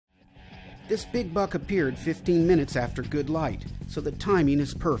This big buck appeared 15 minutes after good light, so the timing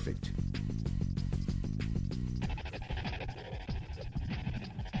is perfect.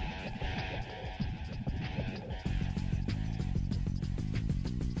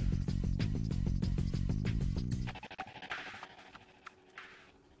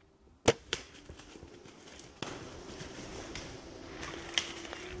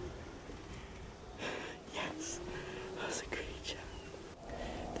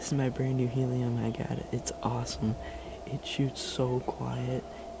 This is my brand new helium. I got it. It's awesome. It shoots so quiet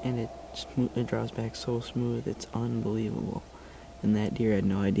and it draws back so smooth. It's unbelievable. And that deer had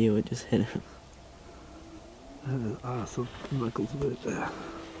no idea what just hit him. That is awesome. Knuckles with that.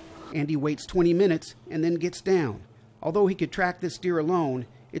 Andy waits 20 minutes and then gets down. Although he could track this deer alone,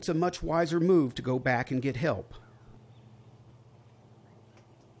 it's a much wiser move to go back and get help.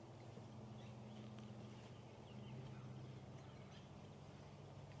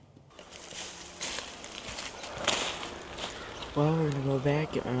 Well, we're gonna go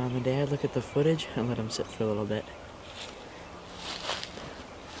back, get my mom and dad, look at the footage, and let them sit for a little bit.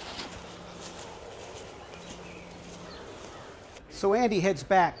 So Andy heads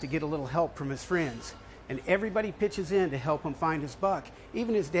back to get a little help from his friends, and everybody pitches in to help him find his buck,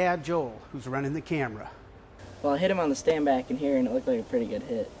 even his dad, Joel, who's running the camera. Well, I hit him on the stand back in here, and it looked like a pretty good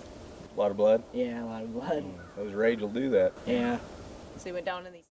hit. A lot of blood? Yeah, a lot of blood. Those rage will do that. Yeah. So he went down in these